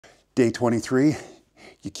Day 23,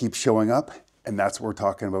 you keep showing up, and that's what we're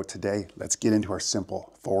talking about today. Let's get into our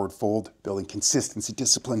simple forward fold, building consistency,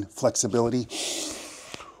 discipline, flexibility.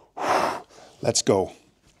 Let's go.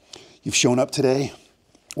 You've shown up today.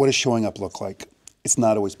 What does showing up look like? It's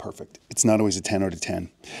not always perfect. It's not always a 10 out of 10.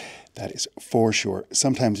 That is for sure.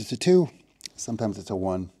 Sometimes it's a 2, sometimes it's a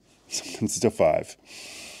 1, sometimes it's a 5.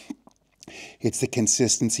 It's the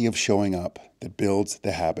consistency of showing up that builds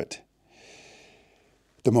the habit,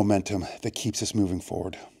 the momentum that keeps us moving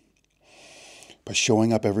forward. By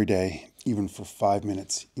showing up every day, even for 5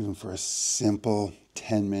 minutes, even for a simple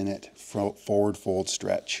 10-minute forward fold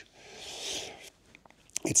stretch,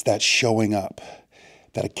 it's that showing up,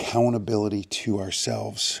 that accountability to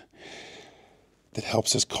ourselves that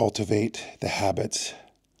helps us cultivate the habits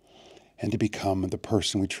and to become the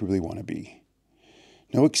person we truly want to be.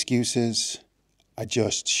 No excuses. I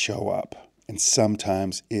just show up. And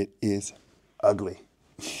sometimes it is ugly.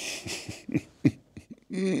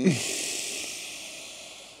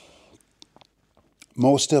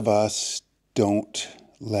 Most of us don't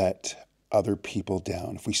let other people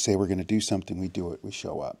down. If we say we're going to do something, we do it, we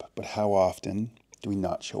show up. But how often do we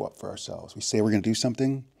not show up for ourselves? We say we're going to do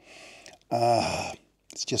something.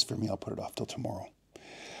 It's just for me. I'll put it off till tomorrow.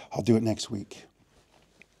 I'll do it next week.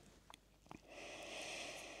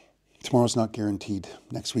 Tomorrow's not guaranteed.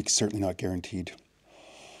 Next week's certainly not guaranteed.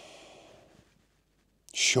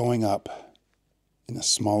 Showing up in the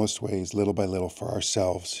smallest ways, little by little, for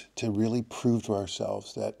ourselves, to really prove to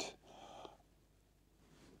ourselves that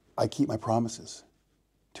I keep my promises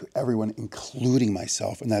to everyone, including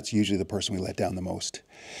myself, and that's usually the person we let down the most.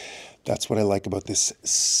 That's what I like about this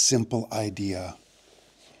simple idea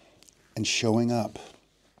and showing up.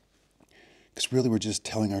 Because really we're just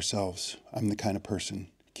telling ourselves, I'm the kind of person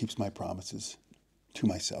who keeps my promises to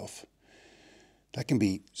myself. That can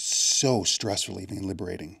be so stress relieving and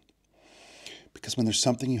liberating. Because when there's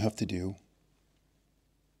something you have to do,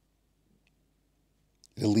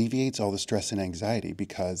 it alleviates all the stress and anxiety,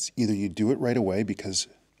 because either you do it right away because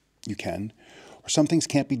you can, or some things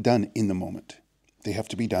can't be done in the moment. They have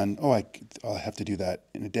to be done, I'll have to do that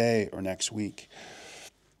in a day or next week.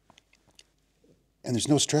 And there's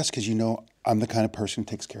no stress because you know I'm the kind of person who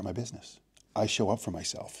takes care of my business. I show up for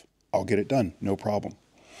myself. I'll get it done, no problem.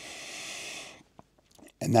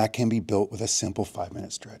 And that can be built with a simple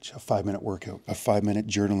 5-minute stretch, a 5-minute workout, a 5-minute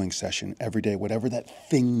journaling session every day, whatever that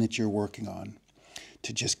thing that you're working on,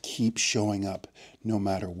 to just keep showing up no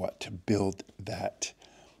matter what, to build that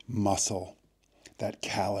muscle, that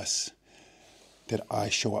callus, that I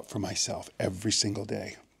show up for myself every single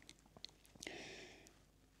day.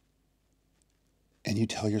 And you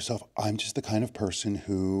tell yourself, I'm just the kind of person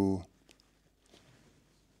who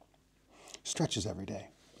stretches every day.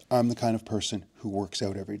 I'm the kind of person who works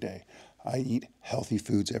out every day. I eat healthy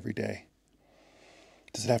foods every day.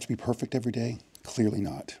 Does it have to be perfect every day? Clearly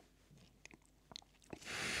not.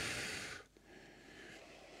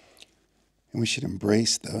 And we should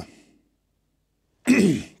embrace the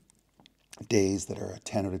days that are a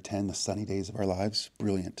 10 out of 10, the sunny days of our lives.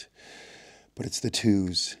 Brilliant. But it's the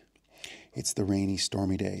 2s. It's the rainy,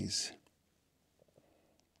 stormy days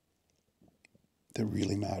that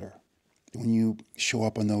really matter. When you show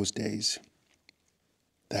up on those days,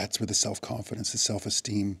 that's where the self-confidence, the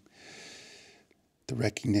self-esteem, the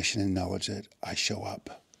recognition and knowledge that I show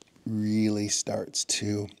up really starts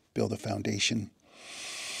to build a foundation.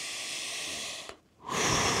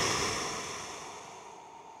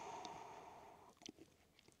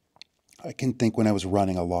 I can think when I was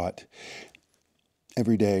running a lot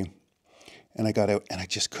every day, and I got out and I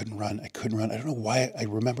just couldn't run. I don't know why I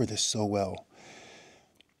remember this so well.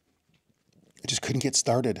 I just couldn't get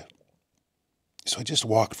started. So I just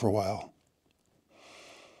walked for a while.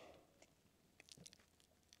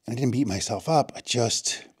 And I didn't beat myself up. I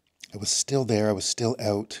was still there. I was still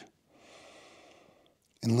out.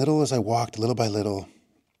 And little as I walked, little by little,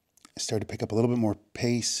 I started to pick up a little bit more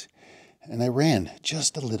pace. And I ran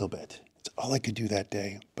just a little bit. It's all I could do that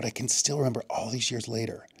day. But I can still remember all these years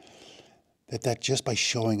later that just by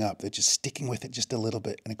showing up, that just sticking with it just a little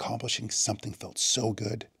bit and accomplishing something felt so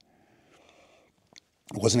good.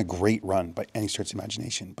 It wasn't a great run by any stretch of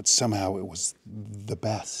imagination, but somehow it was the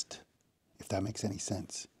best, if that makes any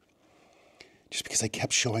sense. Just because I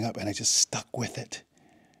kept showing up and I just stuck with it.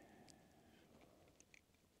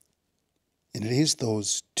 And it is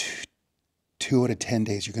those 2 out of 10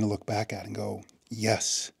 days you're going to look back at and go,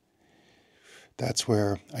 yes, that's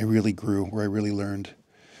where I really grew, where I really learned.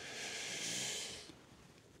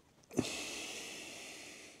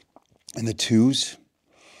 And the 2s,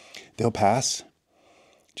 they'll pass,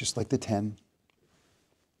 just like the 10.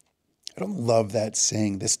 don't love that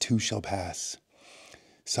saying, this too shall pass.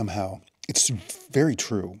 Somehow, it's very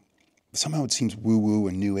true. Somehow it seems woo-woo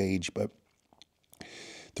and new age, but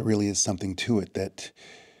there really is something to it that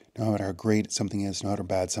no matter how great something is, no matter how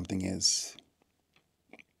bad something is,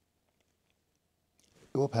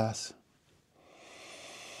 it will pass.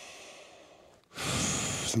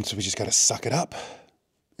 Sometimes we just got to suck it up.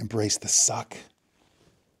 Embrace the suck.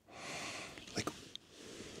 Like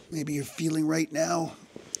maybe you're feeling right now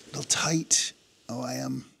a little tight. Oh, I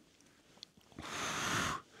am.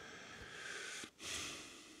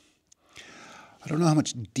 I don't know how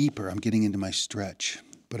much deeper I'm getting into my stretch,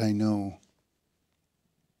 but I know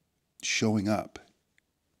showing up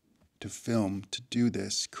to film, to do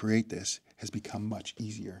this, create this, has become much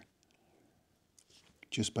easier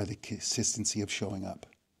just by the consistency of showing up.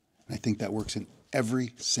 And I think that works in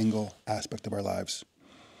every single aspect of our lives.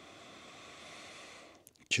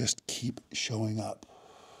 Just keep showing up.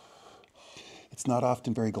 It's not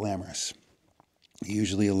often very glamorous. You're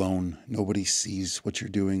usually alone. Nobody sees what you're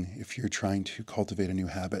doing if you're trying to cultivate a new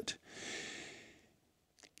habit,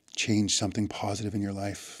 change something positive in your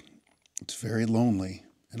life. It's very lonely.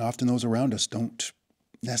 And often those around us don't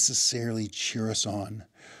necessarily cheer us on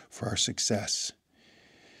for our success.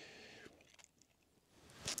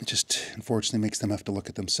 It just unfortunately makes them have to look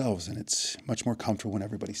at themselves, and it's much more comfortable when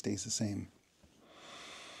everybody stays the same.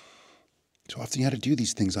 So often you have to do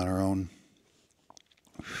these things on our own.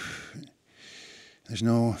 There's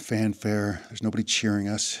no fanfare. There's nobody cheering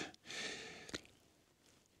us.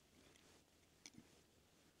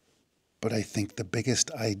 But I think the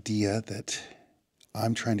biggest idea that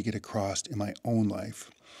I'm trying to get across in my own life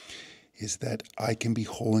is that I can be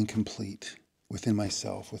whole and complete within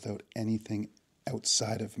myself without anything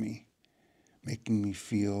outside of me making me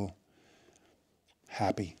feel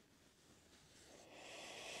happy,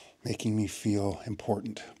 making me feel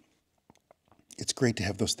important. It's great to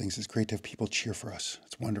have those things. It's great to have people cheer for us.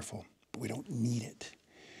 It's wonderful, but we don't need it.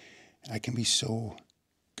 And I can be so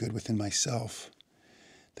good within myself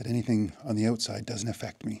that anything on the outside doesn't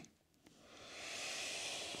affect me.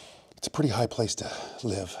 It's a pretty high place to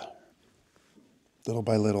live. Little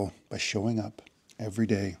by little, by showing up every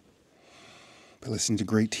day, by listening to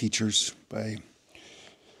great teachers, by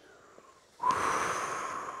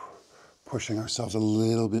pushing ourselves a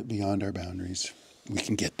little bit beyond our boundaries. We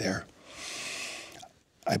can get there.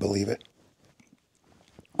 I believe it.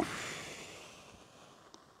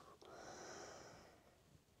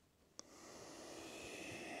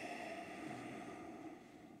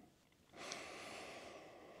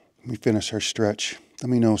 When we finish our stretch, let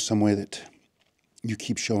me know some way that you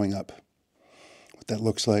keep showing up, what that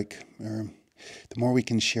looks like. Or the more we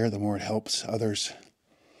can share, the more it helps others.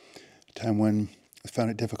 A time when I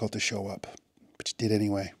found it difficult to show up, but you did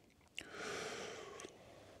anyway.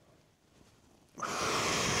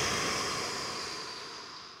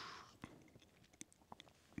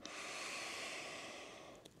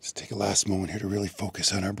 Let's take a last moment here to really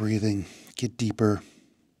focus on our breathing, get deeper,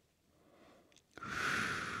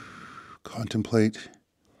 contemplate.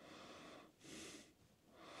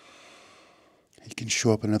 You can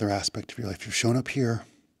show up in another aspect of your life. You've shown up here.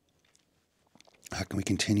 How can we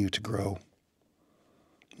continue to grow,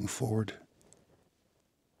 move forward?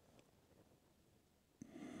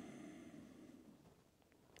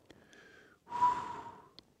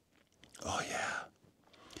 Oh yeah.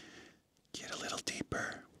 Get a little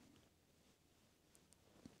deeper.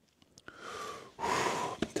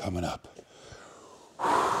 Coming up.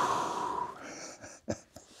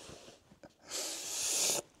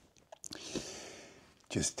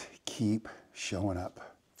 Just keep showing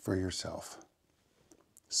up for yourself.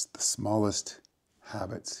 The smallest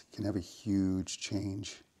habits can have a huge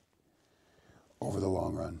change over the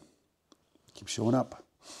long run. Keep showing up.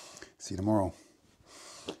 See you tomorrow.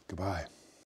 Goodbye.